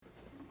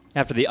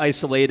After the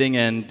isolating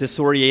and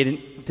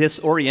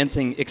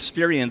disorienting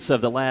experience of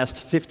the last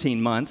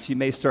 15 months, you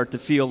may start to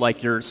feel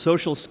like your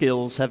social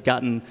skills have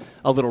gotten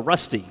a little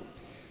rusty.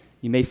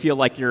 You may feel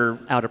like you're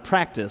out of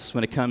practice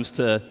when it comes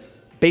to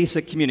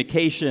basic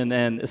communication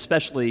and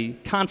especially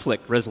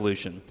conflict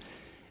resolution.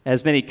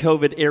 As many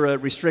COVID-era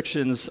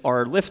restrictions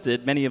are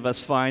lifted, many of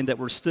us find that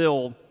we're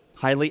still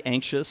highly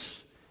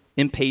anxious,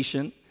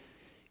 impatient,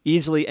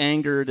 easily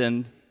angered,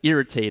 and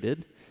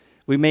irritated.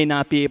 We may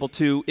not be able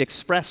to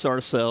express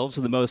ourselves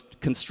in the most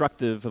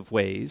constructive of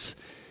ways,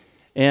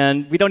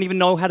 and we don't even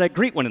know how to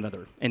greet one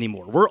another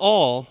anymore. We're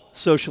all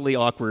socially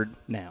awkward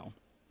now.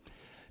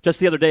 Just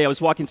the other day, I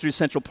was walking through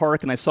Central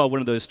Park, and I saw one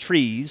of those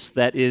trees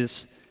that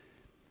is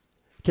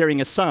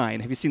carrying a sign.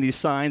 Have you seen these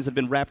signs that have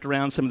been wrapped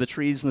around some of the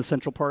trees in the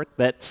Central Park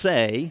that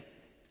say,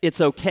 "It's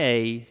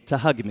okay to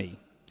hug me"?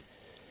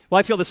 Well,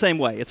 I feel the same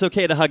way. It's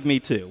okay to hug me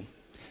too.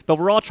 But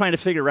we're all trying to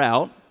figure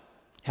out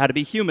how to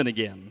be human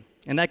again.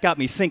 And that got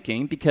me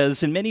thinking,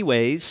 because in many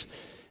ways,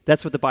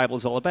 that's what the Bible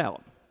is all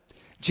about.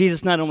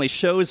 Jesus not only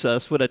shows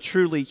us what a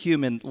truly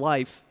human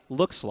life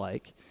looks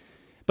like,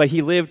 but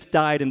he lived,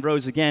 died, and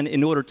rose again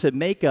in order to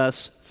make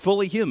us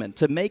fully human,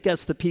 to make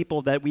us the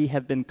people that we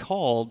have been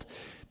called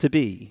to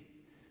be.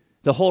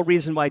 The whole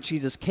reason why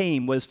Jesus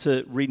came was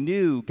to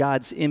renew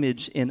God's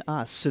image in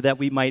us so that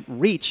we might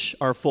reach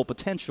our full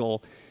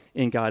potential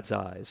in God's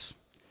eyes.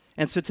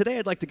 And so today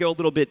I'd like to go a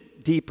little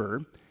bit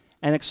deeper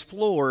and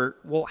explore,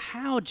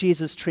 how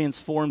Jesus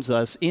transforms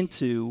us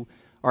into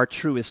our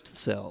truest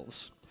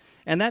selves.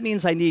 And that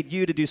means I need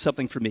you to do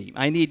something for me.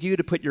 I need you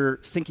to put your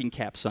thinking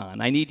caps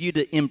on. I need you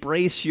to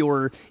embrace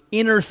your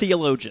inner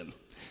theologian,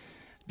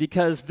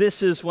 because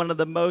this is one of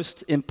the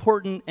most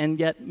important and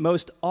yet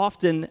most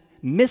often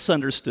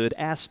misunderstood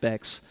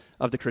aspects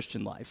of the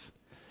Christian life.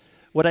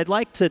 What I'd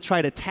like to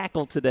try to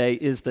tackle today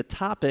is the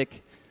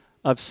topic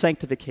of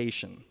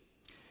sanctification.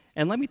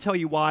 And let me tell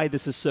you why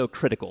this is so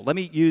critical. Let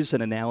me use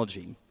an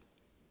analogy.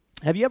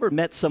 Have you ever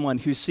met someone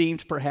who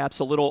seemed perhaps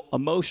a little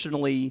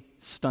emotionally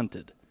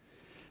stunted?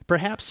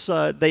 Perhaps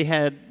they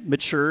had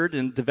matured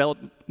in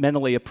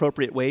developmentally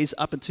appropriate ways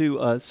up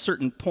until a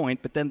certain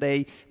point, but then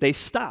they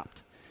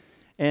stopped.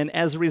 And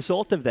as a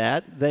result of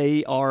that,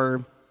 they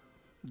are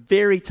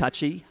very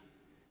touchy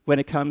when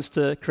it comes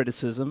to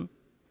criticism,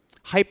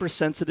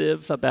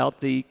 hypersensitive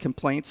about the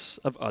complaints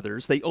of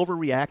others. They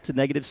overreact to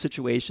negative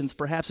situations.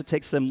 Perhaps it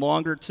takes them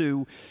longer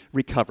to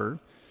recover.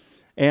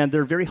 And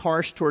they're very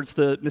harsh towards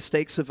the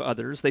mistakes of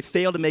others. They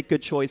fail to make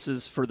good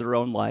choices for their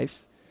own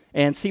life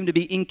and seem to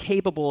be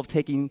incapable of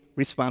taking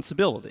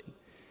responsibility.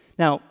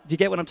 Now, do you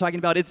get what I'm talking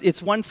about?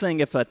 It's one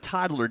thing if a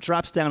toddler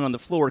drops down on the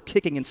floor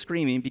kicking and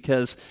screaming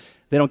because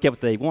they don't get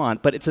what they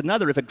want, but it's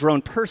another if a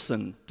grown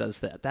person does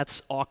that.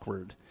 That's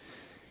awkward.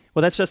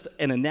 Well, that's just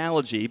an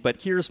analogy,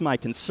 but here's my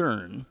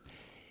concern.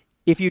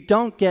 If you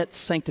don't get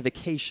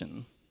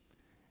sanctification,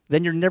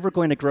 then you're never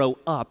going to grow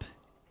up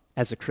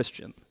as a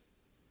Christian.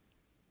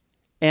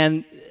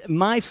 And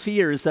my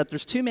fear is that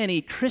there's too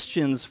many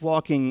Christians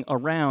walking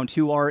around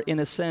who are, in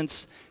a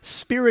sense,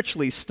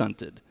 spiritually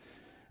stunted.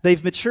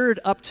 They've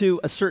matured up to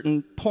a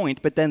certain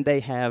point, but then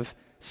they have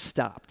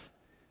stopped.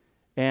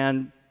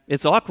 And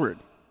it's awkward,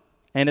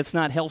 and it's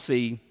not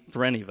healthy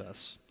for any of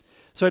us.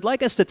 So I'd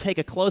like us to take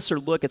a closer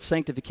look at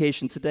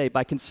sanctification today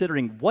by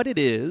considering what it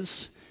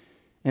is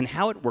and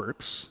how it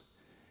works,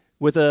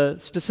 with a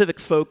specific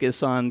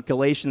focus on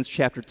Galatians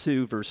chapter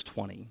 2, verse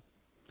 20.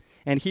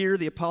 And here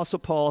the Apostle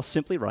Paul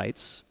simply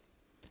writes,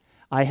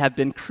 "I have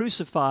been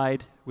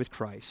crucified with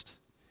Christ.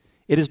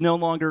 It is no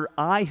longer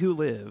I who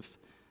live,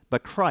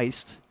 but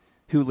Christ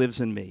who lives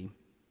in me.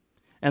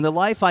 And the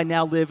life I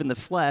now live in the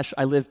flesh,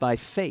 I live by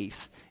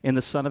faith in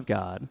the Son of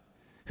God,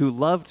 who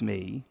loved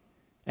me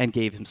and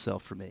gave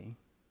himself for me."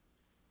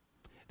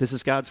 This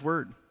is God's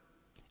word.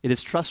 It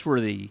is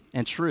trustworthy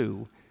and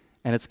true,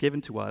 and it's given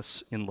to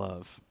us in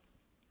love.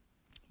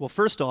 Well,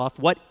 first off,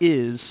 what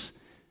is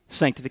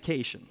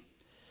sanctification?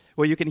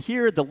 Well, you can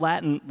hear the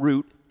Latin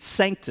root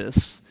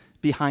sanctus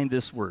behind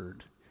this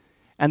word.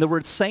 And the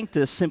word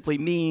sanctus simply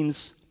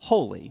means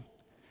holy.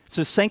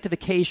 So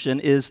sanctification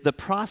is the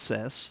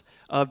process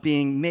of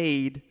being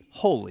made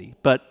holy.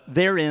 But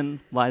therein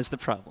lies the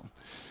problem.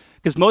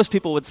 Because most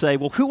people would say,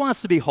 well, who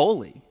wants to be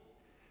holy?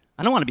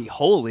 I don't want to be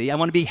holy. I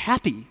want to be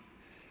happy.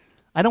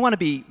 I don't want to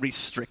be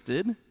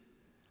restricted.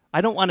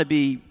 I don't want to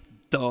be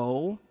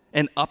dull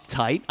and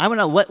uptight. I want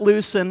to let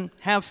loose and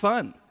have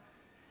fun.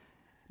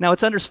 Now,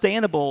 it's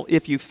understandable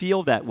if you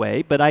feel that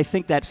way, but I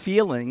think that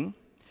feeling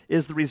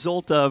is the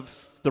result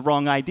of the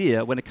wrong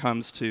idea when it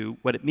comes to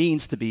what it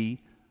means to be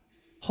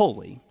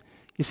holy.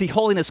 You see,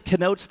 holiness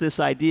connotes this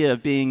idea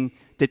of being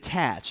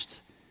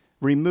detached,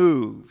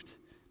 removed,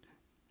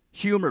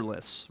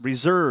 humorless,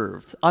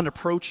 reserved,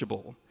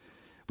 unapproachable.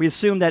 We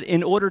assume that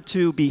in order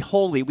to be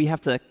holy, we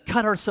have to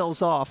cut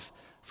ourselves off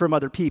from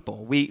other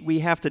people. We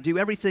have to do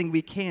everything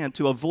we can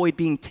to avoid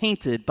being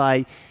tainted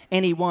by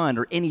anyone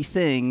or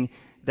anything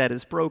that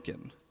is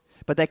broken.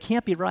 But that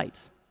can't be right,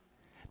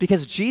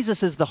 because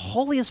Jesus is the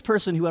holiest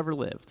person who ever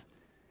lived.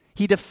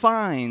 He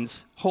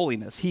defines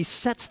holiness. He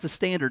sets the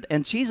standard.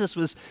 And Jesus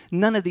was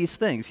none of these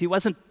things. He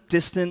wasn't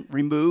distant,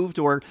 removed,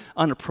 or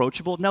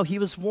unapproachable. No, he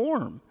was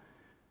warm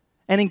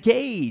and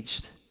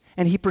engaged.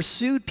 And he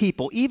pursued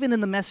people, even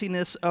in the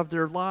messiness of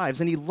their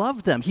lives. And he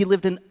loved them. He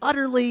lived an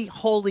utterly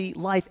holy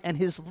life. And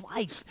his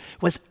life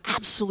was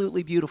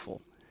absolutely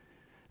beautiful.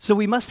 So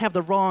we must have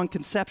the wrong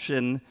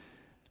conception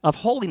of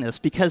holiness,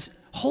 because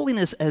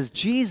holiness, as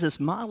Jesus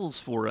models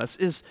for us,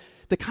 is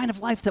the kind of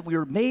life that we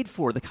were made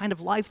for, the kind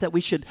of life that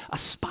we should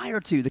aspire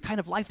to, the kind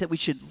of life that we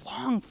should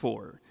long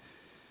for.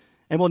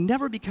 And we'll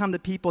never become the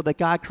people that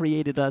God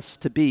created us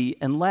to be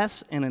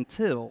unless and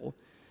until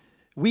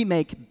we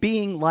make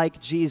being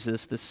like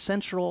Jesus the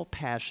central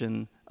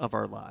passion of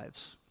our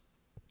lives.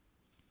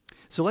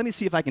 So let me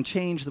see if I can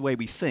change the way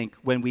we think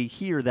when we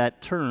hear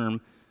that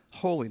term,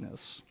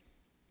 holiness.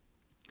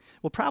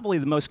 Well, probably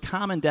the most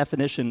common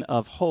definition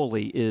of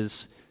holy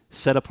is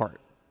set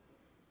apart.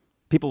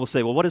 People will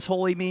say, well, what does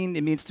holy mean?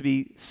 It means to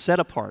be set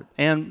apart.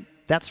 And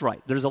that's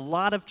right. There's a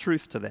lot of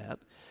truth to that.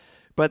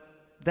 But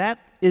that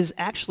is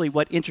actually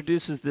what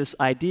introduces this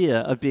idea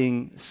of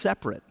being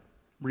separate,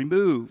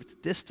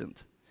 removed,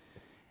 distant.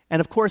 And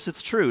of course,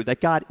 it's true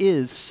that God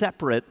is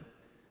separate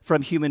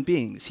from human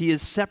beings. He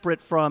is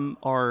separate from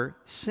our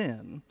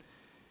sin.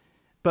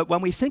 But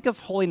when we think of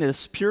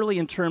holiness purely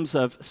in terms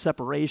of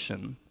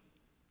separation,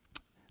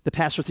 the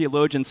pastor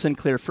theologian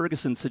Sinclair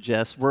Ferguson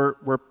suggests we're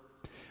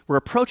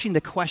approaching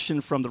the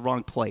question from the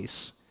wrong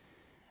place,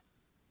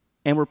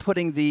 and we're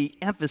putting the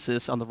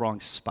emphasis on the wrong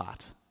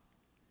spot.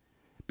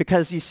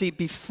 Because you see,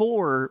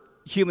 before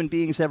human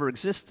beings ever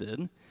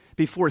existed,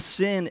 before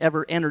sin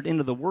ever entered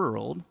into the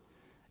world,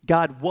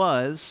 God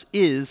was,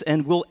 is,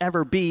 and will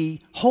ever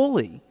be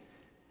holy.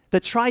 The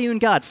triune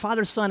God,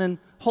 Father, Son, and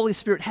Holy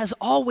Spirit, has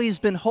always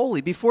been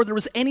holy before there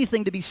was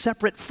anything to be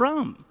separate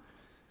from.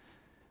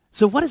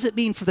 So what does it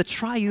mean for the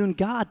triune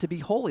God to be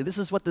holy? This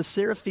is what the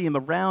seraphim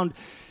around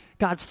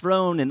God's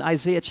throne in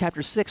Isaiah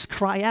chapter 6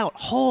 cry out,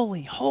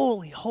 holy,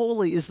 holy,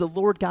 holy is the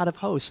Lord God of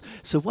hosts.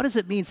 So what does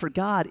it mean for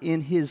God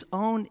in his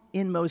own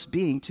inmost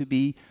being to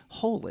be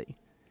holy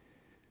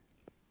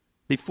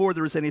before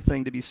there was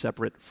anything to be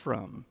separate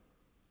from?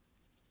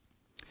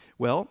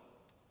 Well,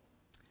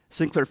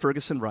 Sinclair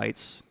Ferguson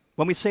writes,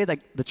 when we say that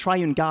the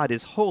triune God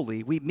is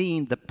holy, we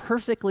mean the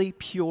perfectly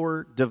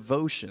pure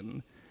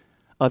devotion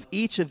of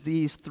each of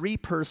these three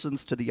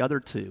persons to the other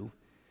two,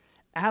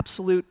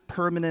 absolute,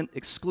 permanent,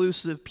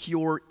 exclusive,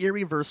 pure,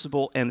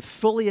 irreversible, and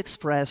fully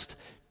expressed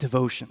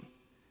devotion.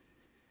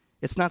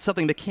 It's not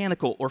something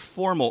mechanical or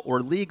formal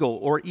or legal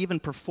or even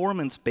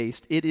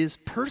performance-based. It is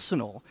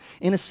personal.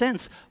 In a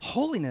sense,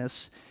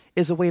 holiness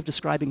is a way of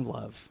describing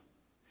love.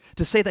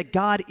 To say that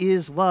God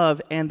is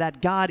love and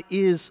that God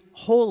is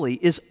holy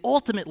is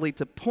ultimately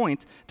to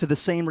point to the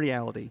same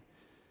reality.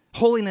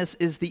 Holiness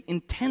is the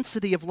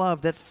intensity of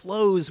love that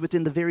flows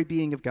within the very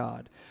being of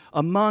God,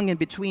 among and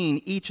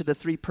between each of the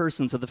three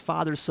persons of the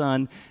Father,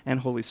 Son, and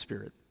Holy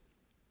Spirit.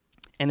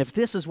 And if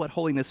this is what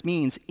holiness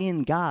means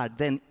in God,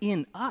 then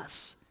in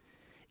us,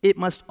 it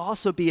must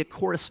also be a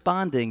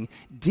corresponding,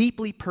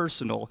 deeply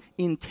personal,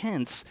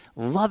 intense,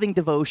 loving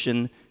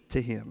devotion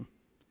to Him.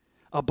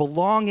 A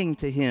belonging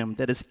to Him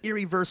that is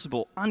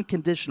irreversible,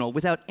 unconditional,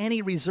 without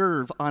any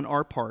reserve on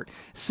our part.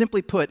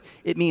 Simply put,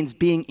 it means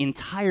being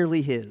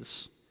entirely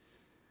His,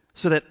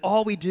 so that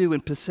all we do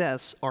and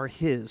possess are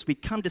His. We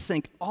come to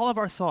think all of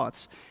our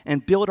thoughts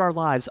and build our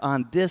lives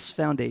on this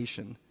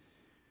foundation: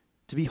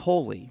 to be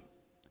holy,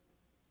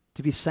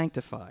 to be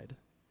sanctified.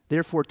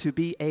 Therefore, to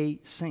be a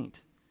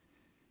saint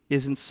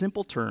is, in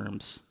simple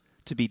terms,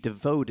 to be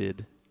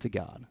devoted to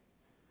God.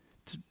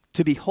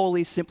 To be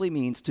holy simply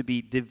means to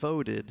be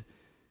devoted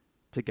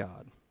to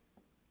God.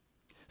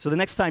 So the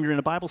next time you're in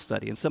a Bible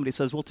study and somebody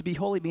says, well, to be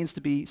holy means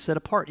to be set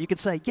apart, you can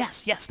say,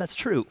 yes, that's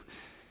true.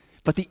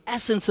 But the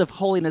essence of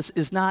holiness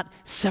is not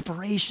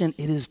separation,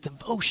 it is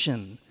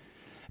devotion.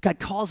 God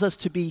calls us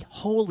to be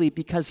holy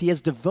because He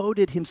has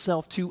devoted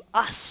Himself to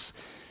us.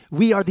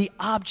 We are the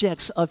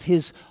objects of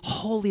His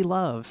holy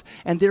love.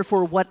 And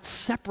therefore, what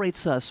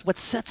separates us, what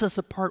sets us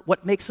apart,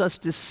 what makes us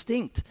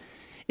distinct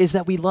is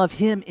that we love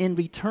Him in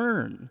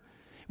return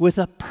with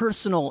a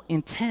personal,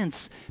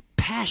 intense,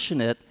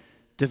 passionate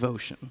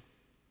devotion.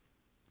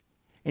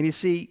 And you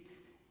see,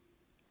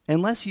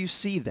 unless you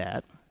see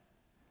that,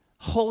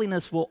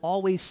 holiness will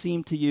always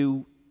seem to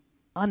you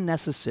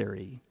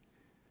unnecessary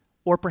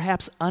or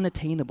perhaps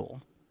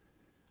unattainable,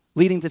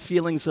 leading to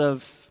feelings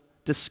of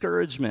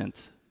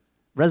discouragement,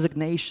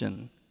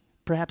 resignation,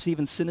 perhaps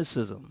even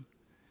cynicism.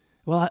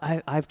 Well,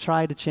 I've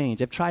tried to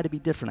change. I've tried to be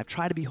different. I've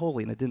tried to be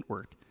holy, and it didn't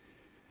work.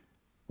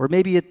 Or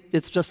maybe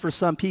it's just for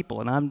some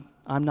people, and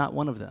I'm not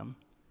one of them.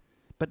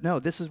 But no,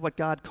 this is what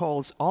God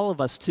calls all of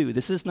us to.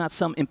 This is not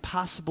some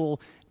impossible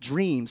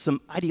dream,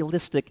 some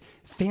idealistic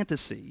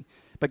fantasy.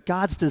 But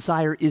God's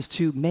desire is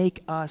to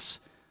make us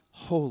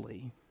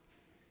holy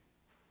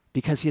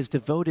because He has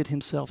devoted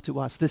Himself to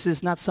us. This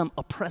is not some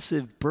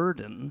oppressive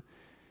burden.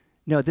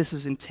 No, this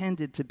is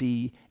intended to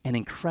be an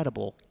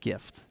incredible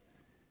gift.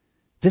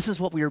 This is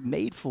what we are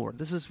made for.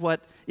 This is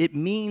what it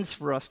means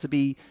for us to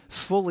be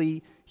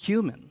fully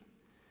human.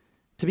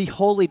 To be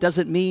holy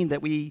doesn't mean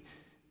that we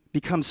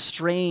become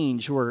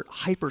strange or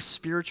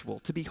hyper-spiritual.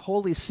 To be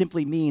holy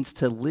simply means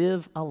to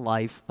live a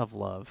life of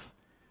love.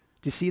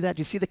 Do you see that? Do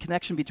you see the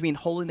connection between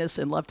holiness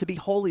and love? To be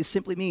holy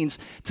simply means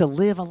to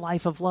live a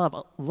life of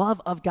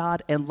love of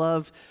God and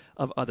love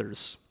of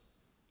others.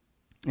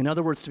 In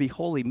other words, to be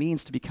holy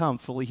means to become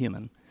fully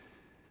human,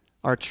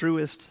 our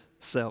truest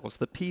selves,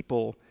 the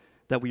people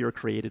that we are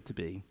created to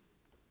be.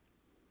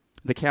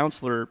 The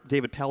counselor,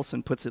 David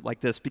Powlison, puts it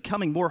like this: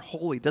 becoming more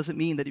holy doesn't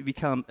mean that you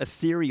become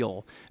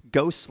ethereal,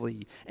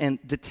 ghostly, and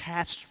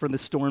detached from the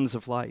storms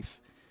of life.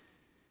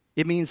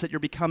 It means that you're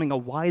becoming a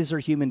wiser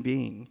human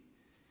being.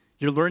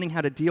 You're learning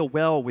how to deal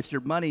well with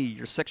your money,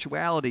 your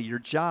sexuality, your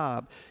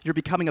job. You're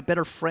becoming a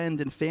better friend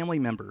and family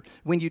member.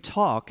 When you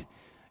talk,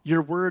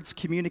 your words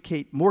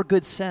communicate more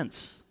good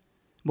sense,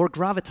 more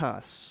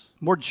gravitas,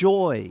 more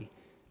joy,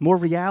 more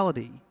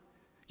reality.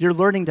 You're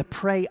learning to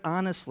pray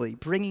honestly,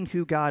 bringing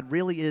who God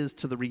really is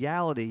to the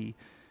reality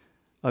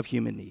of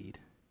human need.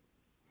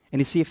 And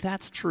you see, if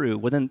that's true,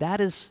 well, then that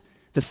is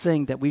the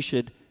thing that we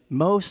should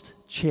most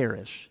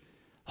cherish.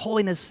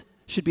 Holiness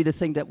should be the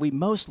thing that we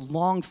most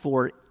long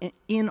for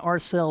in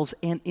ourselves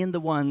and in the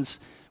ones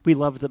we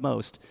love the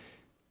most.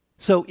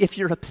 So if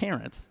you're a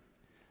parent,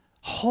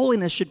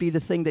 holiness should be the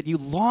thing that you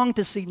long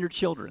to see in your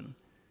children,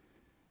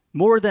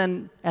 more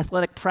than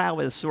athletic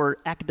prowess or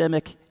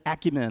academic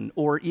acumen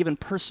or even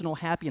personal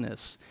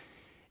happiness.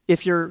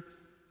 If you're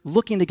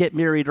looking to get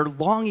married or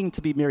longing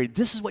to be married,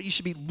 this is what you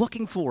should be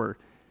looking for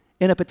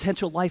in a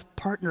potential life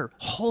partner: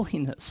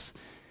 holiness.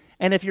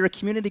 And if you're a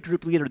community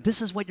group leader,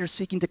 this is what you're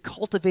seeking to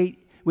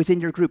cultivate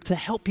within your group, to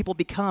help people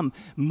become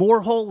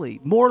more holy,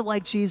 more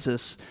like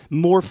Jesus,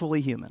 more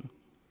fully human.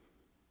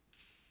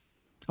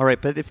 All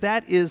right, but if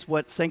that is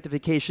what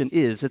sanctification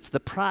is, it's the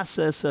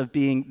process of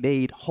being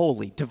made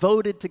holy,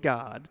 devoted to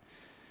God,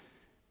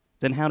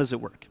 then how does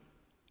it work?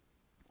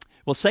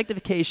 Well,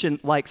 sanctification,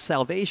 like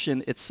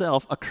salvation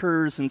itself,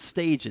 occurs in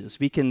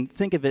stages. We can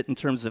think of it in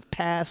terms of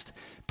past,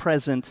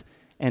 present,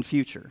 and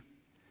future.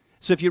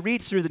 So if you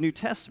read through the New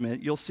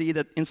Testament, you'll see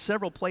that in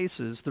several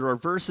places there are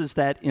verses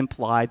that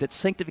imply that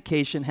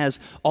sanctification has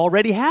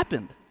already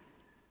happened.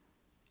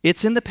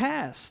 It's in the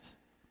past.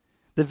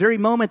 The very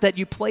moment that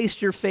you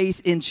placed your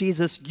faith in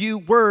Jesus, you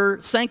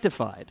were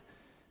sanctified.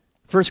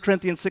 1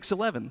 Corinthians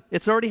 6:11,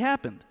 it's already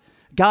happened.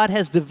 God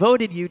has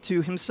devoted you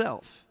to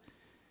himself.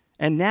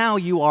 And now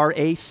you are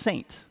a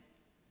saint.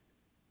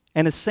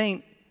 And a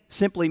saint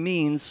simply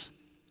means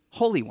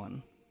holy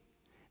one.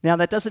 Now,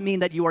 that doesn't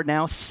mean that you are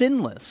now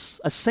sinless.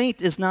 A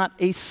saint is not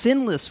a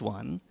sinless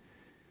one,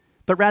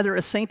 but rather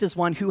a saint is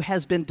one who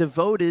has been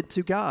devoted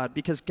to God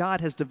because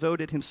God has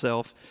devoted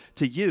himself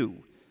to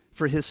you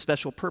for his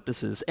special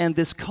purposes. And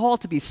this call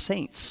to be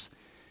saints,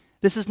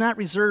 this is not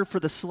reserved for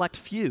the select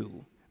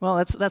few.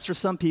 Well, that's for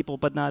some people,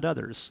 but not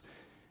others.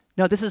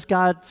 No, this is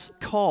God's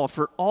call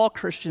for all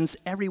Christians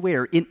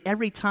everywhere, in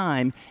every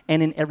time,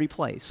 and in every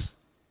place.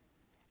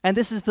 And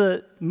this is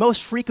the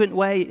most frequent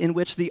way in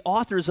which the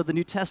authors of the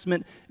New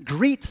Testament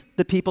greet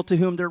the people to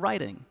whom they're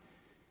writing.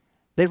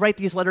 They write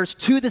these letters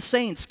to the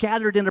saints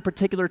gathered in a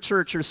particular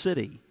church or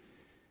city.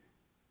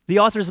 The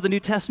authors of the New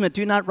Testament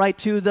do not write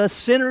to the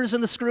sinners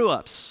and the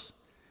screw-ups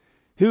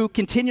who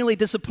continually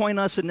disappoint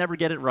us and never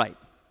get it right.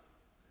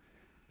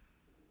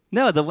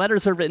 No, the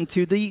letters are written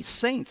to the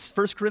saints.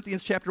 1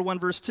 Corinthians chapter 1,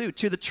 verse 2,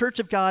 to the church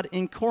of God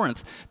in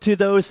Corinth, to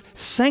those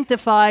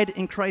sanctified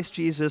in Christ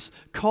Jesus,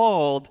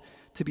 called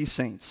to be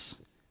saints.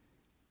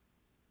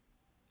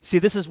 See,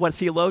 this is what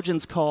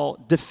theologians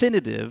call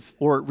definitive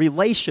or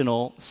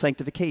relational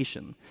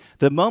sanctification.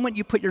 The moment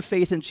you put your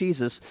faith in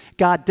Jesus,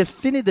 God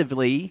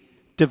definitively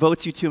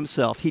devotes you to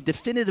himself. He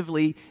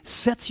definitively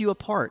sets you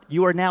apart.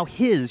 You are now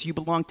his. You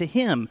belong to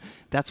him.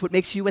 That's what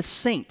makes you a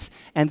saint.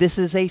 And this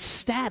is a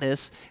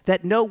status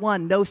that no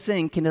one, no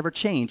thing can ever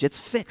change. It's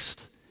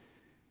fixed.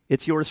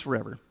 It's yours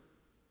forever.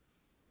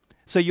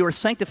 So you are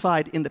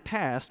sanctified in the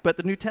past, but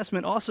the New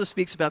Testament also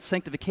speaks about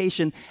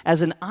sanctification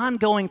as an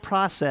ongoing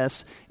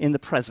process in the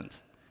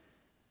present.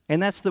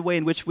 And that's the way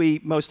in which we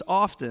most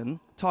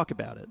often talk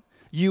about it.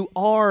 You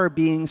are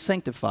being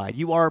sanctified.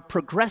 You are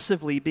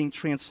progressively being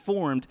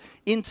transformed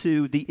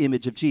into the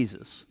image of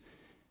Jesus.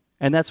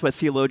 And that's what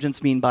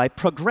theologians mean by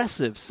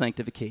progressive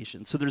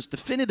sanctification. So there's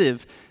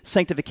definitive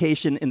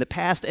sanctification in the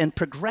past and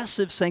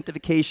progressive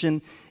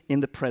sanctification in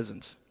the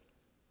present.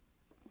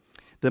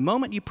 The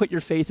moment you put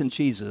your faith in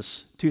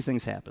Jesus, two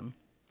things happen.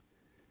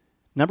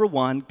 Number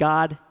one,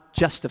 God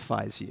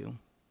justifies you.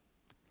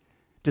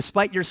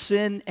 Despite your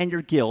sin and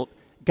your guilt,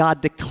 God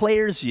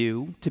declares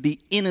you to be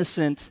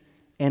innocent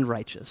and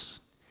righteous.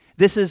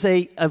 This is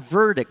a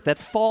verdict that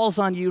falls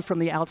on you from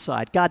the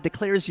outside. God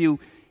declares you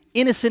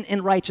innocent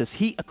and righteous.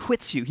 He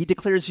acquits you. He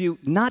declares you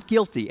not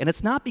guilty. And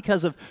it's not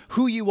because of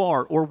who you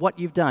are or what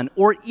you've done,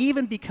 or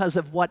even because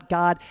of what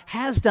God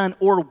has done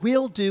or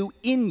will do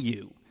in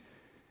you.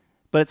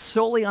 But it's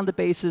solely on the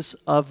basis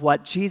of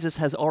what Jesus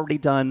has already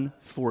done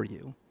for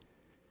you.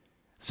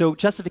 So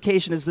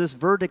justification is this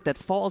verdict that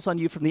falls on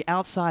you from the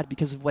outside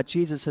because of what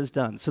Jesus has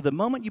done. So the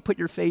moment you put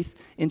your faith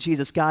in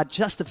Jesus, God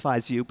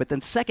justifies you, but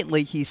then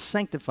secondly, he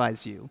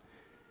sanctifies you.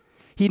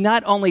 He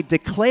not only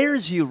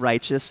declares you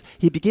righteous,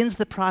 he begins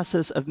the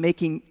process of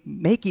making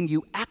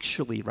you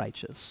actually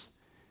righteous.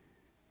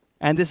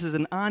 And this is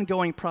an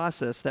ongoing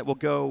process that will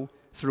go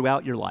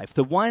throughout your life.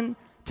 The one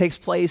takes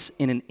place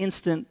in an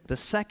instant. The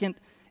second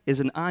is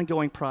an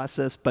ongoing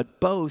process,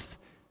 but both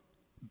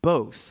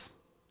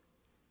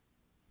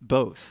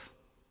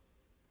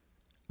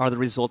are the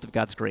result of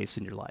God's grace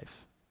in your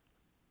life.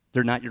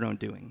 They're not your own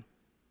doing.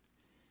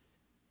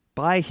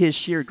 By his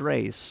sheer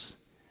grace,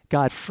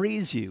 God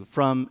frees you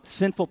from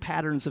sinful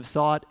patterns of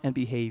thought and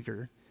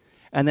behavior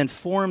and then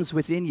forms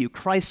within you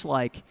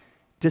Christ-like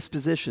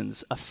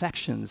dispositions,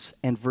 affections,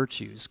 and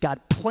virtues.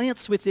 God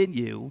plants within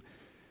you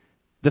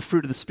the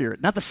fruit of the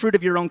Spirit. Not the fruit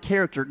of your own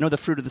character, no, the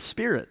fruit of the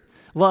Spirit.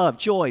 Love,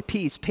 joy,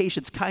 peace,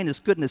 patience,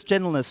 kindness, goodness,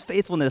 gentleness,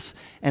 faithfulness,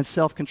 and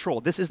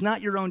self-control. This is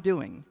not your own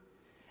doing.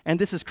 And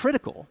this is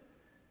critical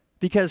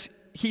because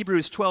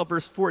Hebrews 12,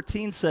 verse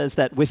 14 says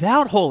that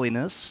without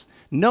holiness,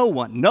 no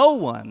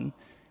one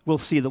will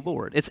see the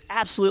Lord. It's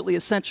absolutely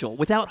essential.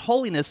 Without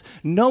holiness,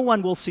 no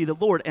one will see the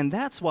Lord. And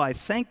that's why,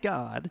 thank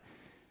God,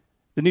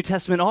 the New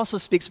Testament also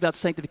speaks about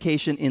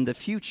sanctification in the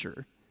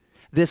future.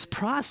 This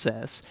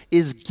process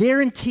is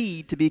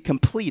guaranteed to be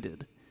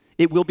completed.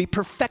 It will be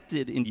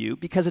perfected in you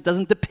because it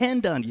doesn't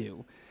depend on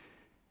you.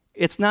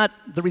 It's not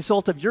the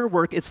result of your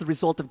work, it's the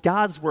result of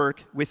God's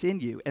work within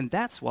you. And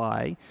that's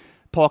why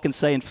Paul can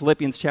say in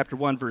Philippians chapter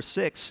 1, verse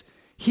 6,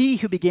 he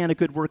who began a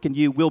good work in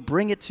you will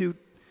bring it to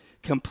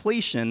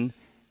completion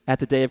at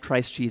the day of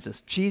Christ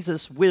Jesus.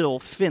 Jesus will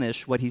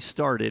finish what he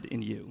started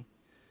in you.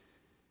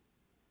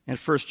 And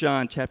 1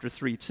 John chapter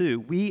 3, 2,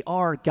 we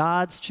are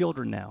God's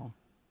children now.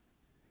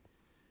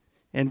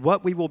 And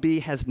what we will be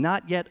has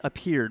not yet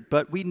appeared,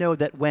 but we know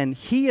that when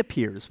he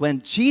appears,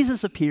 when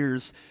Jesus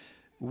appears,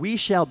 we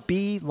shall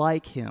be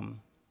like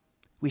him.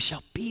 We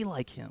shall be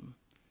like him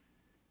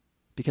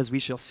because we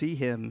shall see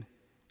him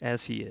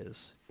as he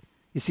is.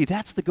 You see,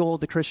 that's the goal of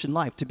the Christian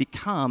life, to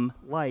become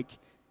like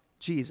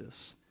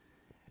Jesus.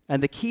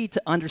 And the key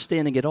to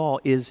understanding it all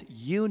is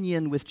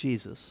union with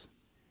Jesus.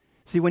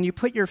 See, when you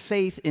put your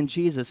faith in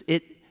Jesus,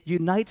 it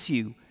unites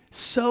you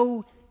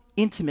so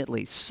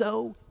intimately,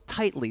 so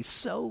tightly,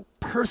 so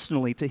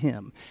personally to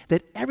him,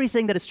 that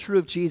everything that is true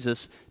of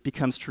Jesus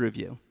becomes true of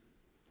you.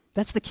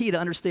 That's the key to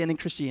understanding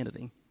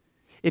Christianity.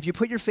 If you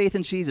put your faith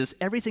in Jesus,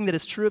 everything that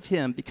is true of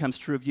him becomes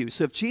true of you.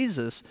 So if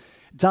Jesus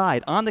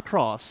died on the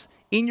cross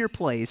in your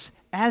place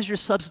as your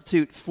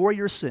substitute for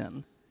your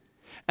sin,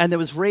 and that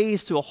was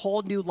raised to a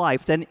whole new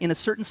life, then in a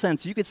certain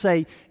sense, you could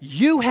say,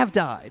 you have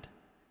died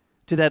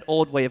to that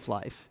old way of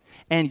life,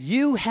 and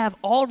you have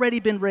already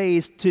been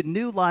raised to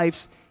new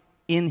life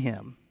in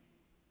him.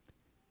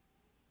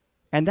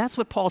 And that's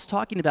what Paul's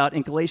talking about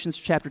in Galatians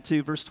chapter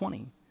 2, verse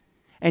 20.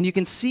 And you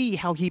can see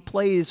how he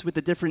plays with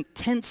the different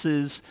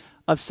tenses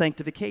of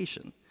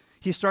sanctification.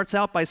 He starts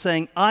out by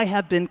saying, I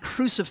have been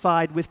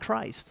crucified with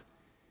Christ.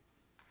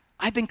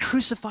 I've been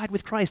crucified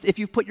with Christ. If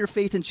you've put your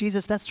faith in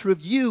Jesus, that's true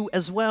of you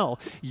as well.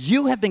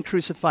 You have been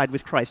crucified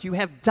with Christ. You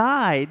have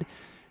died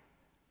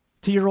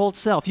to your old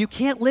self. You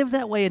can't live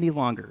that way any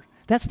longer.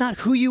 That's not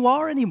who you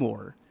are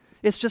anymore.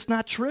 It's just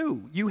not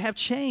true. You have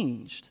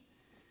changed.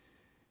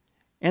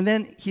 And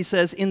then he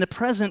says, in the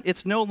present,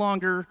 it's no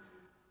longer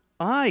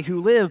I who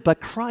live,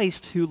 but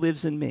Christ who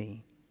lives in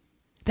me.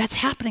 That's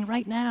happening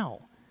right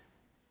now.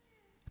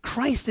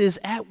 Christ is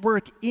at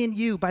work in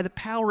you by the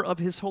power of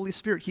his Holy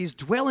Spirit. He's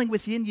dwelling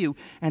within you,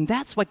 and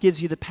that's what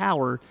gives you the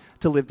power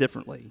to live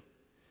differently.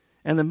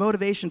 And the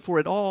motivation for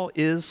it all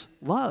is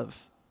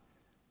love.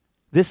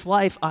 This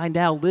life I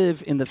now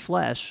live in the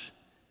flesh,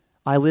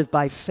 I live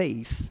by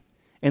faith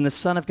in the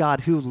Son of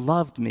God who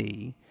loved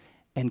me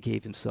and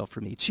gave himself for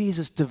me.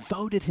 Jesus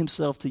devoted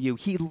himself to you.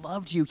 He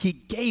loved you. He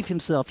gave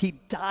himself. He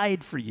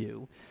died for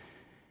you.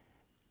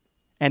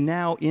 And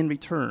now, in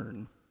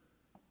return,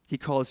 he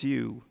calls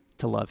you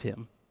to love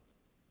him.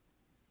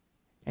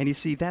 And you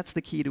see, that's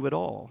the key to it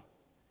all.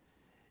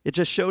 It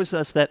just shows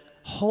us that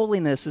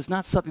holiness is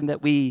not something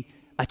that we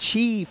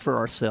achieve for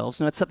ourselves.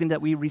 No, it's something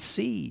that we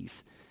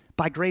receive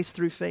by grace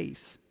through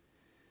faith.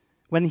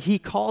 When he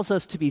calls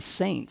us to be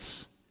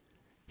saints,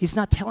 he's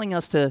not telling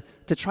us to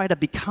try to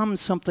become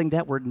something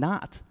that we're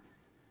not,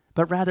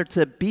 but rather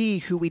to be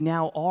who we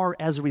now are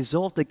as a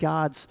result of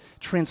God's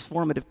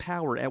transformative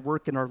power at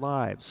work in our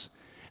lives.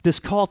 This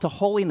call to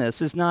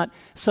holiness is not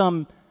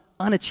some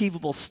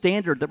unachievable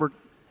standard that we're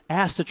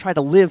asked to try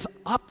to live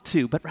up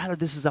to, but rather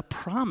this is a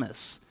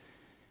promise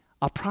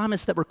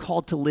that we're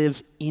called to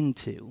live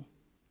into.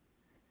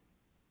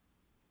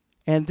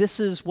 And this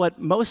is what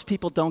most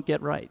people don't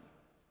get right.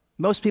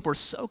 Most people are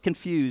so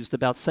confused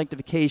about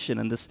sanctification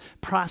and this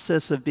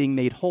process of being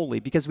made holy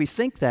because we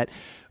think that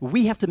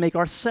we have to make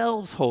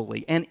ourselves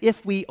holy. And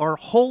if we are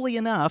holy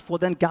enough, well,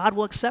 then God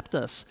will accept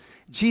us.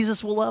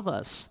 Jesus will love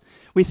us.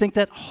 We think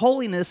that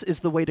holiness is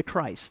the way to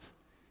Christ.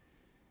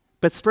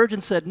 But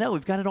Spurgeon said, no,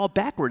 we've got it all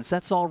backwards.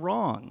 That's all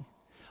wrong.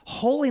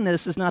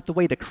 Holiness is not the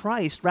way to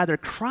Christ. Rather,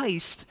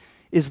 Christ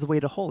is the way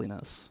to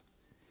holiness.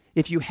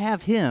 If you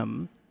have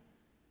him,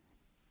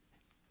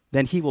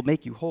 then he will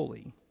make you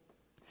holy.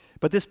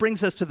 But this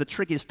brings us to the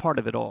trickiest part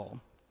of it all.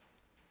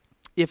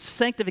 If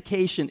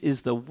sanctification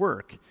is the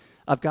work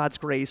of God's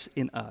grace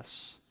in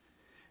us,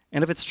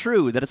 and if it's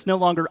true that it's no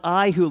longer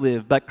I who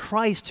live, but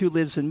Christ who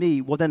lives in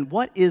me, well, then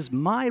what is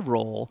my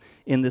role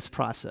in this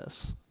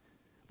process?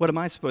 What am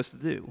I supposed to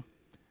do?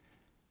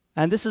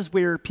 And this is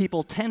where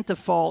people tend to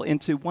fall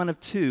into one of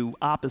two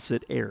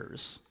opposite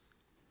errors.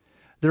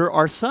 There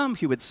are some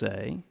who would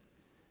say,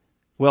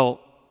 well,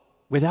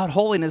 without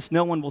holiness,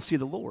 no one will see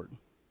the Lord.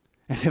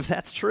 And if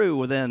that's true,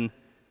 well, then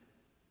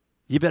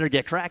you better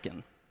get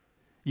cracking.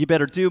 You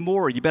better do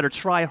more. You better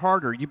try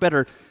harder. You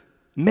better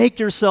make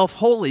yourself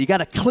holy. You got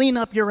to clean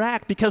up your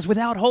act, because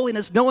without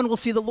holiness, no one will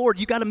see the Lord.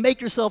 You got to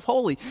make yourself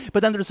holy. But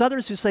then there's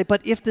others who say,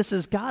 but if this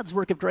is God's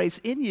work of grace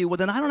in you, well,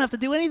 then I don't have to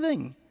do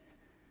anything.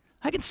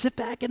 I can sit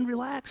back and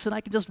relax, and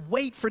I can just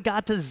wait for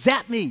God to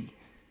zap me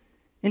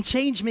and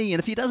change me. And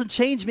if he doesn't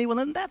change me, well,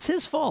 then that's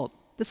his fault.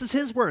 This is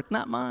his work,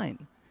 not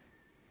mine.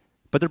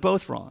 But they're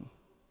both wrong.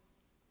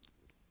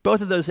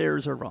 Both of those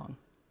errors are wrong.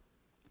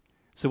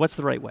 So what's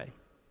the right way?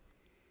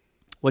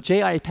 Well,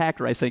 J.I.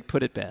 Packer, I think,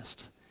 put it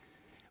best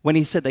when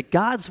he said that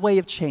God's way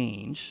of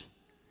change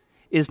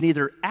is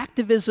neither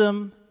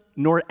activism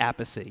nor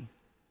apathy.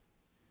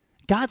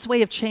 God's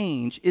way of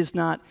change is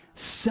not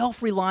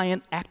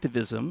self-reliant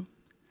activism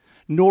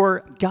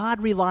nor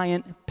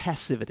God-reliant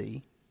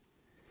passivity,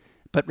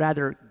 but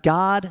rather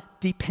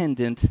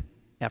God-dependent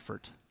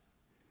effort.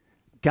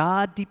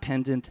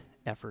 God-dependent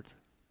effort.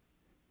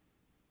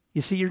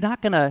 You see, you're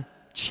not going to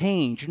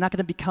change. You're not going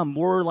to become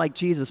more like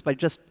Jesus by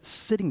just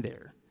sitting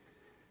there.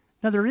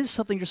 Now, there is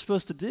something you're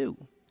supposed to do.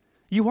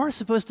 You are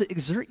supposed to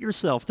exert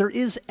yourself. There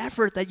is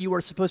effort that you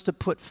are supposed to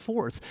put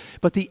forth.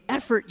 But the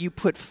effort you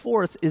put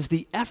forth is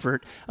the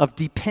effort of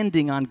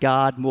depending on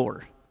God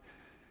more.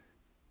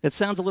 It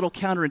sounds a little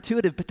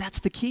counterintuitive, but that's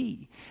the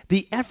key.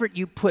 The effort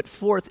you put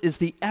forth is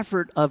the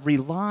effort of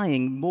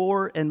relying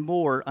more and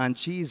more on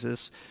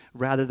Jesus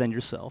rather than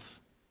yourself.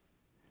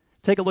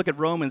 Take a look at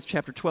Romans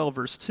chapter 12,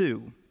 verse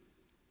 2.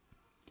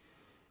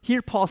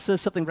 Here Paul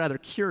says something rather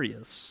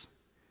curious.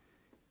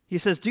 He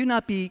says, do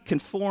not be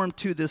conformed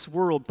to this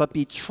world, but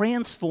be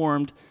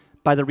transformed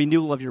by the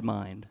renewal of your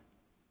mind.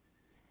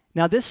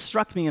 Now, this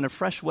struck me in a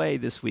fresh way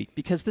this week,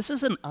 because this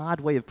is an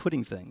odd way of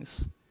putting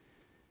things.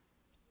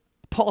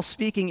 Paul's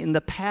speaking in the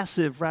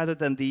passive rather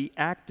than the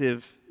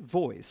active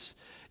voice.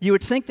 You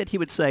would think that he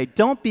would say,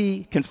 don't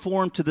be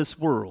conformed to this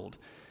world,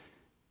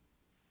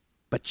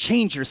 but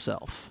change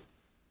yourself.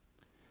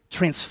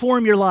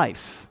 Transform your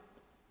life.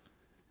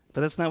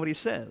 But that's not what he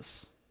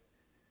says.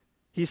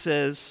 He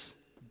says,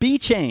 be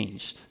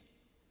changed.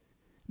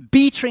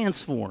 Be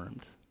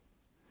transformed.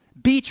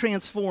 Be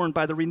transformed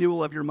by the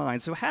renewal of your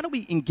mind. So how do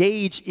we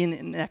engage in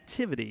an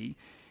activity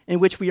in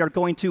which we are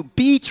going to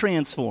be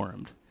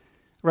transformed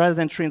rather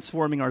than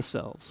transforming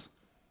ourselves?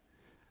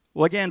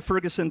 Well, again,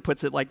 Ferguson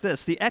puts it like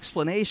this. The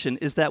explanation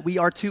is that we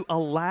are to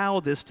allow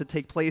this to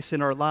take place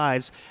in our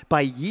lives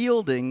by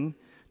yielding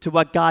to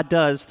what God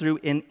does through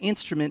an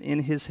instrument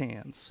in his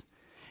hands.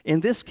 In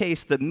this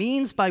case, the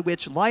means by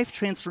which life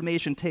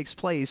transformation takes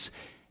place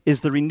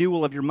is the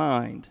renewal of your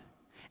mind.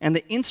 And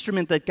the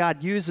instrument that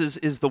God uses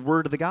is the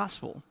word of the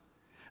gospel.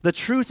 The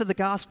truth of the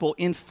gospel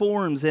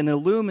informs and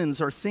illumines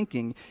our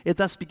thinking. It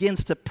thus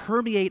begins to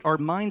permeate our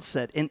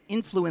mindset and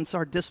influence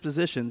our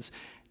dispositions.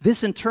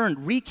 This, in turn,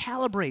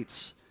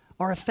 recalibrates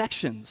our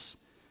affections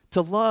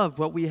to love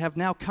what we have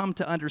now come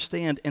to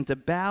understand and to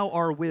bow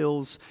our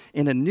wills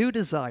in a new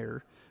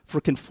desire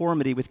for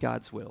conformity with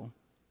God's will.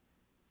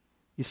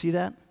 You see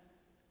that?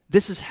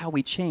 This is how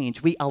we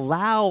change. We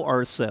allow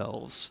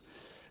ourselves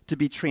to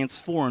be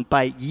transformed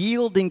by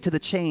yielding to the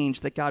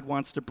change that God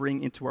wants to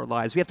bring into our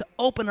lives. We have to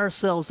open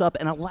ourselves up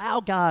and allow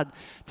God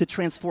to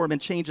transform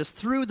and change us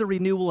through the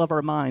renewal of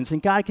our minds.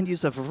 And God can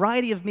use a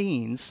variety of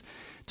means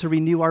to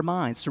renew our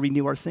minds, to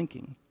renew our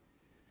thinking.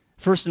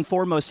 First and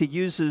foremost, he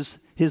uses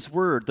his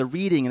word, the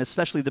reading and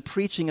especially the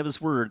preaching of his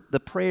word, the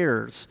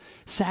prayers,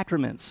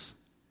 sacraments,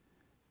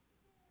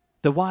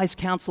 the wise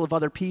counsel of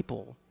other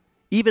people,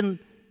 even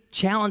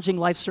challenging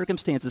life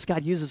circumstances.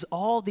 God uses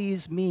all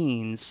these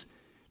means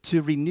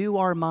to renew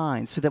our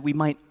minds so that we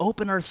might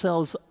open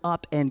ourselves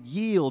up and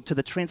yield to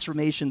the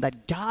transformation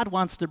that God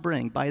wants to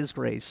bring by his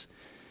grace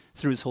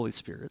through his Holy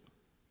Spirit.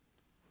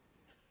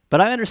 But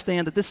I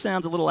understand that this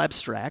sounds a little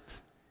abstract,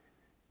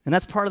 and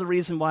that's part of the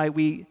reason why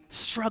we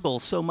struggle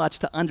so much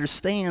to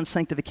understand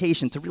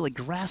sanctification, to really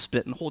grasp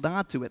it and hold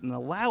on to it and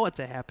allow it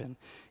to happen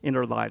in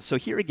our lives. So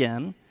here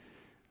again,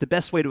 the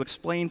best way to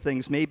explain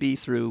things may be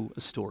through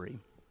a story.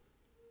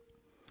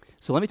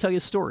 So let me tell you a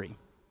story.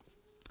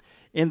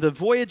 In The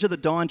Voyage of the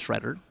Dawn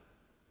Treader,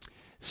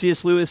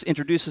 C.S. Lewis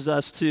introduces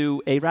us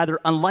to a rather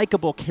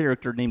unlikable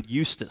character named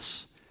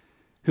Eustace,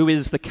 who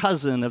is the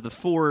cousin of the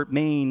four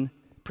main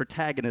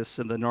protagonists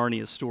in the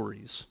Narnia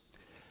stories.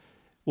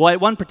 Well, at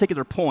one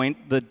particular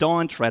point, the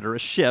Dawn Treader, a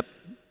ship,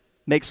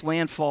 makes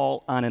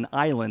landfall on an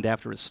island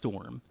after a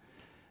storm.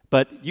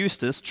 But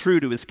Eustace, true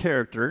to his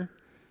character,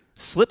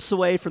 slips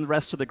away from the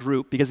rest of the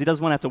group because he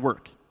doesn't want to have to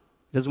work.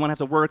 He doesn't want to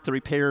have to work to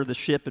repair the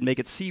ship and make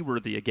it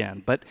seaworthy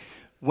again. But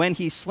when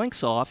he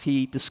slinks off,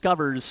 he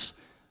discovers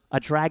a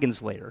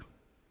dragon's lair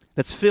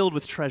that's filled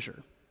with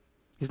treasure.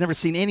 He's never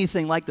seen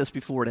anything like this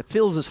before, and it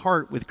fills his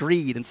heart with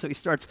greed, and so he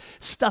starts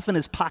stuffing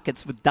his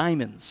pockets with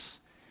diamonds.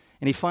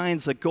 And he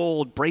finds a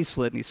gold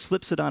bracelet, and he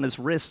slips it on his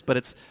wrist, but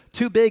it's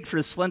too big for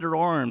his slender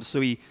arms, so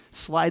he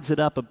slides it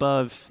up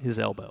above his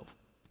elbow.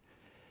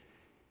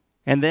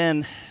 And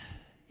then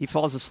he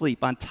falls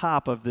asleep on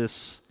top of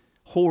this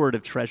hoard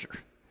of treasure.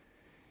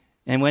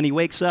 And when he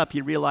wakes up,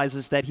 he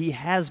realizes that he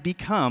has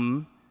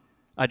become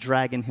a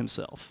dragon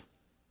himself.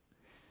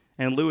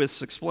 And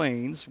Lewis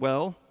explains,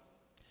 well,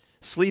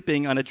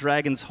 sleeping on a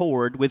dragon's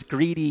hoard with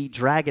greedy,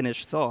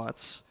 dragonish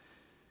thoughts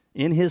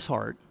in his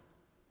heart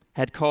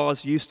had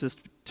caused Eustace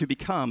to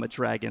become a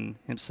dragon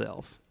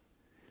himself.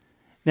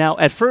 Now,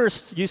 at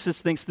first,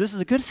 Eustace thinks this is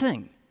a good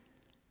thing,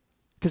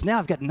 because now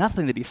I've got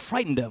nothing to be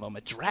frightened of. I'm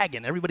a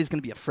dragon. Everybody's going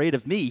to be afraid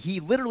of me. He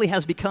literally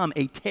has become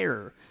a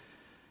terror.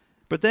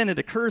 But then it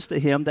occurs to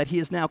him that he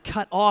is now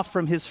cut off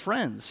from his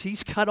friends.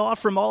 He's cut off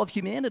from all of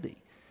humanity.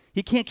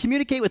 He can't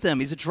communicate with them.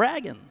 He's a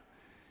dragon.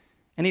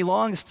 And he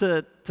longs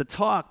to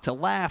talk, to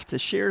laugh, to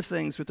share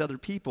things with other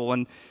people.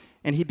 And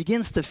he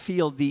begins to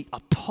feel the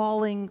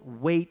appalling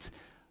weight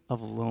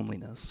of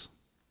loneliness.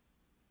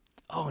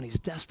 Oh, and he's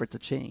desperate to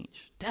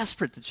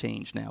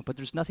change now, but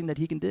there's nothing that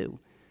he can do.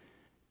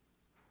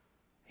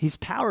 He's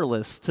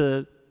powerless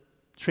to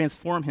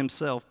transform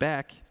himself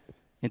back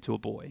into a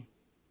boy.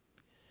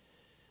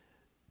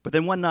 But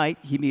then one night,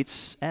 he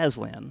meets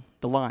Aslan,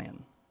 the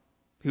lion,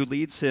 who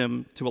leads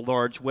him to a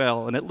large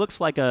well, and it looks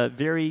like a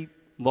very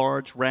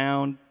large,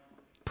 round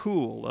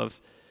pool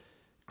of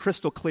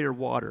crystal clear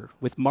water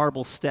with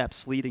marble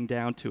steps leading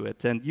down to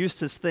it. And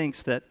Eustace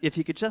thinks that if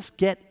he could just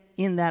get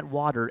in that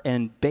water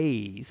and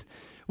bathe,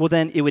 well,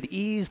 then it would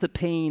ease the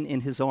pain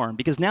in his arm,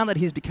 because now that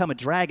he's become a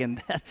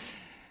dragon,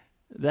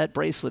 that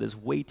bracelet is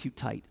way too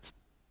tight. It's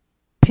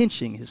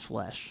pinching his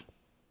flesh.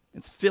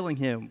 It's filling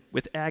him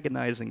with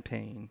agonizing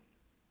pain.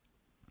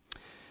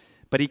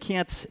 But he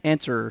can't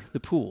enter the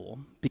pool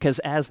because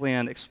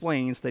Aslan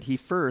explains that he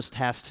first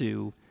has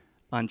to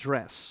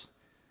undress.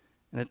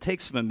 And it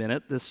takes him a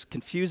minute. This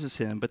confuses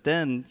him, but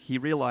then he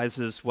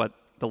realizes what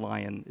the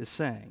lion is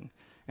saying.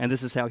 And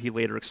this is how he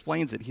later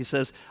explains it. He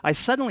says, I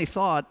suddenly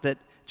thought that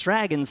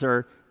dragons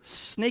are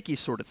snaky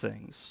sort of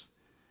things,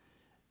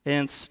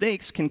 and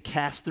snakes can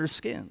cast their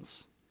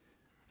skins.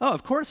 Oh,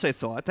 of course, I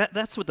thought.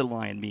 That's what the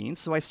lion means.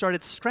 So I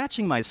started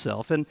scratching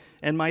myself, and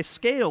my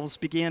scales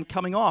began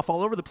coming off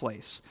all over the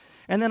place.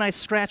 And then I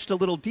scratched a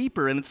little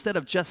deeper, and instead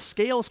of just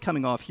scales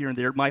coming off here and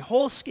there, my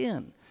whole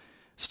skin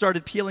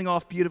started peeling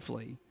off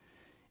beautifully.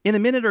 In a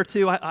minute or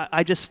two,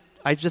 I just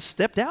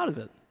stepped out of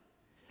it.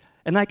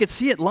 And I could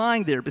see it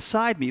lying there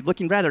beside me,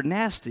 looking rather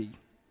nasty.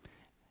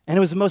 And it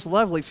was the most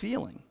lovely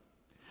feeling.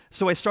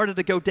 So I started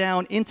to go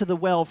down into the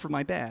well for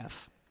my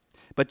bath.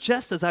 But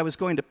just as I was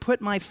going to put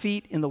my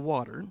feet in the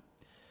water,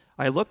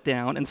 I looked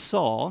down and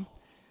saw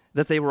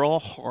that they were all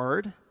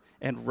hard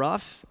and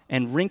rough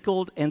and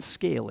wrinkled and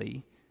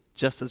scaly,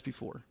 just as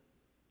before.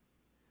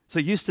 So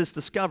Eustace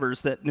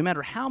discovers that no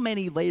matter how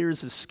many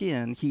layers of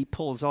skin he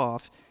pulls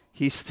off,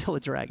 he's still a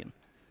dragon.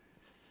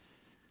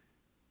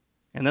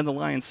 And then the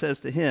lion says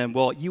to him,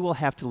 well, you will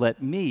have to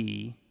let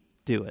me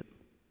do it.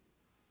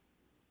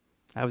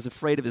 I was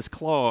afraid of his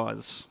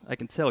claws, I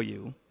can tell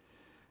you,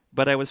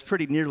 but I was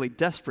pretty nearly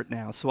desperate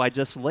now, so I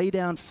just lay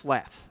down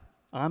flat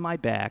on my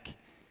back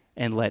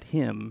and let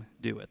him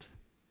do it.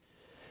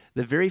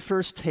 The very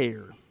first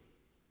tear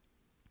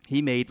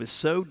he made was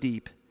so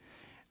deep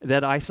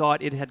that I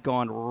thought it had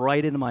gone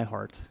right into my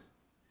heart.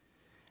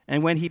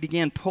 And when he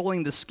began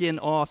pulling the skin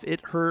off,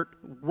 it hurt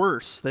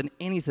worse than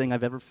anything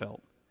I've ever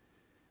felt.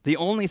 The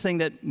only thing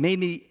that made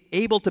me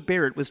able to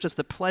bear it was just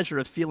the pleasure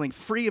of feeling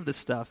free of the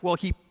stuff. Well,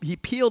 he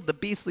peeled the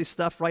beastly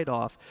stuff right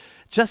off,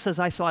 just as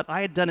I thought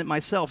I had done it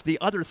myself the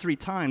other 3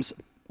 times,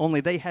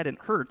 only they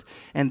hadn't hurt.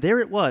 And there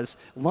it was,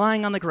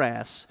 lying on the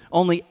grass,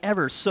 only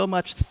ever so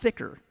much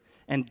thicker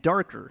and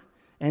darker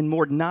and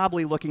more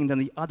knobbly looking than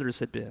the others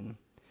had been.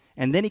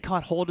 And then he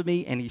caught hold of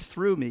me and he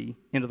threw me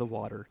into the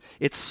water.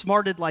 It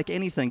smarted like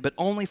anything, but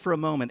only for a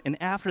moment.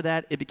 And after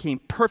that, it became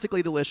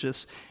perfectly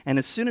delicious. And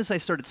as soon as I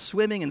started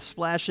swimming and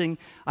splashing,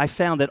 I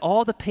found that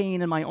all the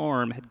pain in my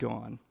arm had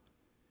gone.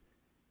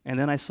 And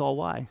then I saw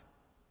why.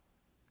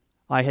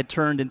 I had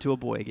turned into a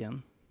boy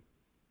again.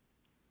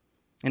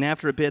 And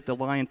after a bit, the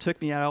lion took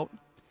me out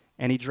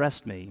and he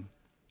dressed me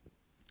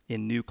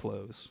in new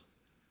clothes.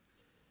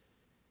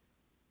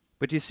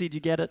 But you see, do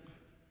you get it?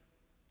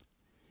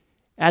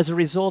 As a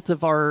result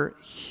of our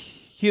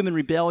human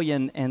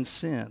rebellion and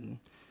sin,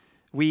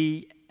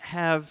 we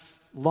have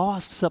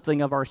lost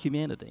something of our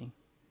humanity.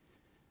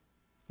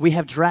 We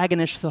have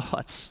dragonish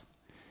thoughts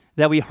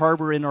that we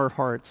harbor in our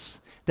hearts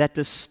that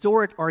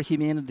distort our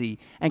humanity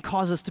and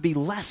cause us to be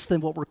less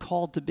than what we're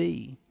called to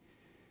be.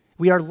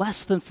 We are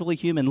less than fully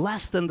human,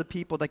 less than the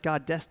people that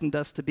God destined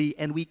us to be,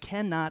 and we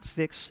cannot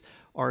fix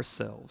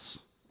ourselves.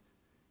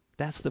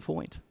 That's the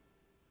point.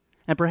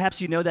 And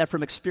perhaps you know that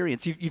from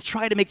experience. You've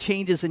tried to make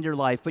changes in your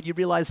life, but you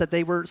realize that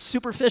they were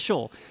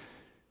superficial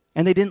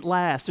and they didn't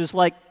last. It was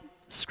like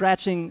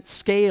scratching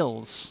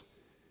scales,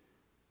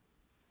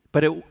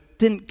 but it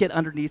didn't get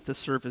underneath the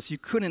surface. You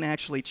couldn't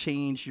actually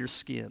change your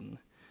skin.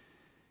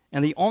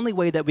 And the only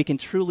way that we can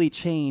truly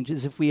change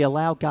is if we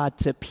allow God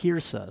to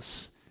pierce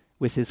us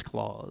with his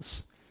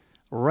claws,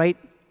 right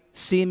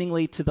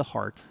seemingly to the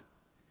heart,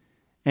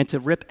 and to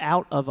rip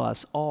out of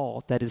us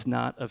all that is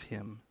not of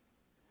him.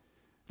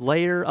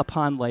 Layer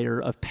upon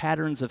layer of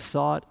patterns of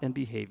thought and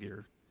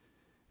behavior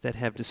that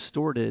have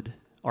distorted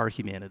our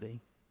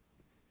humanity.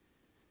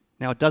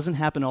 Now, it doesn't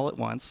happen all at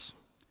once,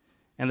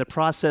 and the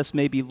process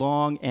may be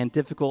long and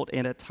difficult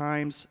and at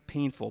times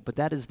painful, but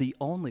that is the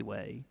only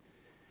way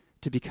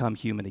to become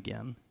human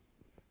again.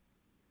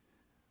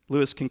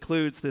 Lewis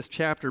concludes this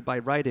chapter by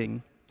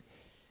writing,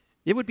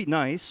 "It would be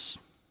nice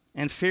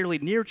and fairly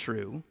near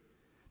true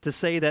to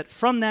say that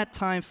from that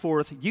time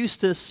forth,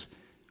 Eustace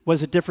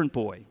was a different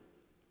boy.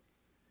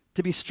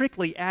 To be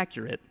strictly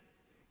accurate,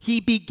 he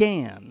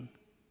began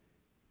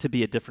to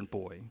be a different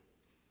boy.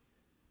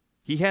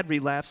 He had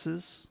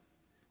relapses.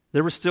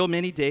 There were still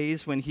many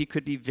days when he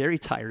could be very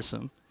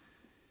tiresome,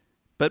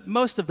 but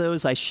most of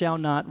those I shall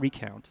not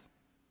recount.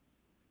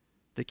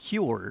 The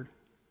cure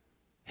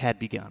had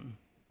begun."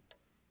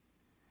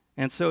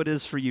 And so it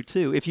is for you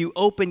too. If you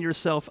open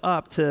yourself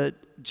up to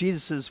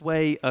Jesus'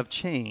 way of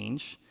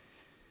change,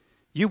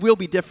 you will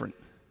be different.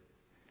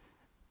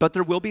 But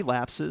there will be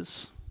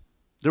lapses.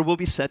 There will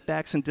be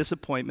setbacks and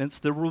disappointments.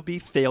 There will be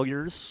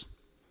failures.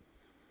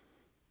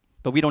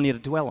 But we don't need to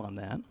dwell on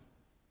that.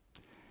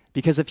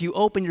 Because if you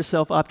open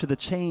yourself up to the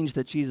change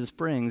that Jesus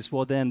brings,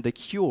 well, then the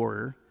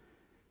cure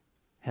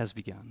has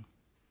begun.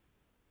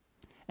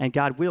 And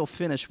God will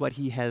finish what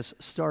he has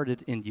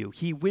started in you.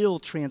 He will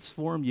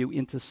transform you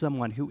into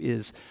someone who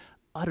is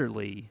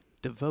utterly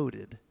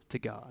devoted to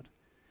God,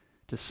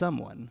 to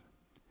someone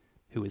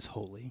who is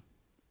holy.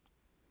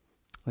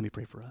 Let me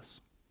pray for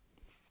us.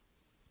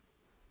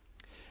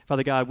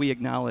 Father God, we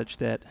acknowledge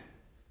that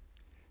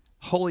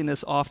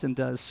holiness often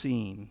does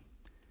seem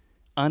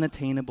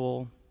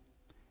unattainable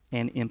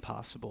and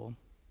impossible,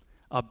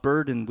 a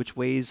burden which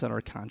weighs on our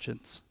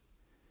conscience.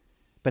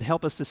 But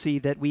help us to see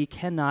that we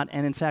cannot,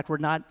 and in fact, we're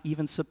not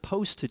even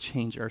supposed to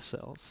change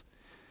ourselves,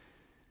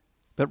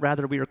 but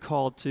rather we are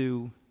called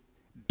to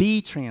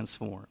be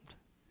transformed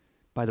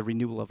by the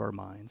renewal of our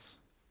minds.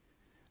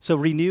 So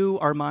renew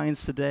our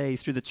minds today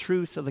through the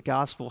truth of the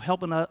gospel.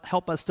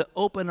 Help us to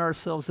open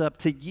ourselves up,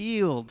 to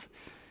yield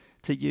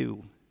to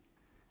you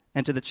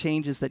and to the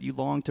changes that you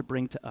long to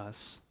bring to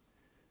us,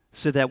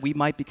 so that we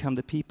might become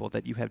the people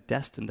that you have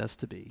destined us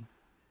to be.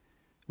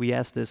 We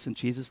ask this in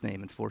Jesus'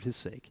 name and for his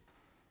sake.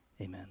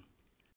 Amen.